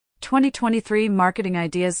2023 Marketing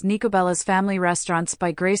Ideas NicoBellas Family Restaurants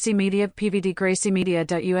by Gracie Media PVD Gracie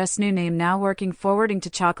Media.us New name now working forwarding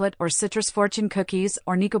to chocolate or citrus fortune cookies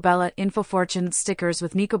or NicoBella info fortune stickers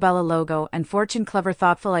with NicoBella logo and fortune clever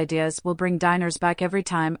thoughtful ideas will bring diners back every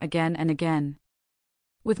time again and again.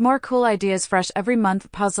 With more cool ideas fresh every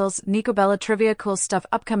month, puzzles, NicoBella trivia, cool stuff,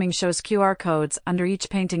 upcoming shows, QR codes under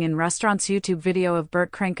each painting in restaurants, YouTube video of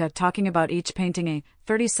Bert Krenka talking about each painting, a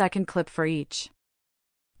 30-second clip for each.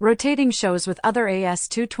 Rotating shows with other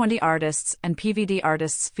AS220 artists and PVD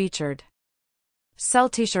artists featured. Sell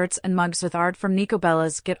t-shirts and mugs with art from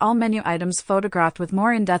NicoBellas. Get all menu items photographed with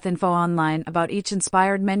more in-depth info online about each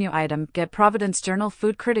inspired menu item. Get Providence Journal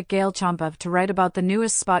food critic Gail Chompa to write about the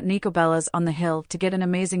newest spot NicoBellas on the Hill to get an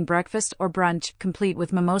amazing breakfast or brunch, complete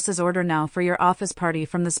with mimosas. Order now for your office party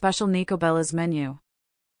from the special NicoBellas menu.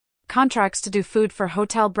 Contracts to do food for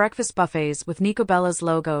hotel breakfast buffets with NicoBellas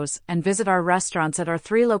logos and visit our restaurants at our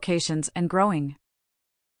 3 locations and growing.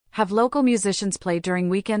 Have local musicians play during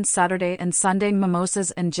weekends, Saturday and Sunday,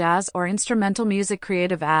 mimosas and jazz or instrumental music.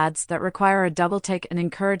 Creative ads that require a double take and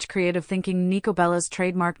encourage creative thinking. NicoBellas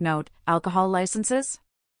trademark note: alcohol licenses.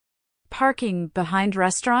 Parking behind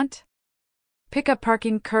restaurant. Pickup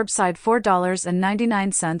parking curbside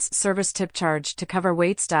 $4.99 service tip charge to cover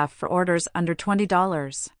waitstaff for orders under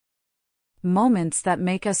 $20. Moments that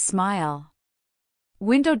make us smile.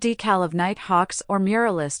 Window decal of Night Hawks or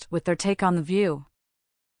muralist with their take on the view.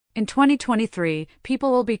 In 2023, people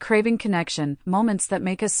will be craving connection, moments that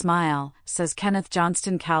make us smile, says Kenneth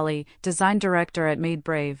Johnston Cowley, design director at Made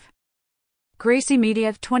Brave. Gracie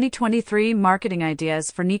Media 2023 Marketing Ideas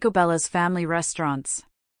for NicoBellas Family Restaurants.